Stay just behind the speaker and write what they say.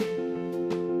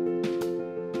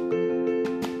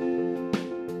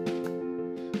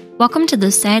Welcome to the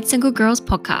Sad Single Girls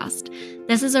podcast.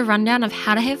 This is a rundown of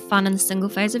how to have fun in the single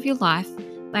phase of your life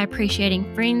by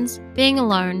appreciating friends, being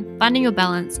alone, finding your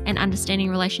balance, and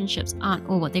understanding relationships aren't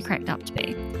all what they're cracked up to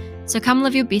be. So come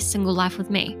live your best single life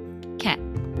with me.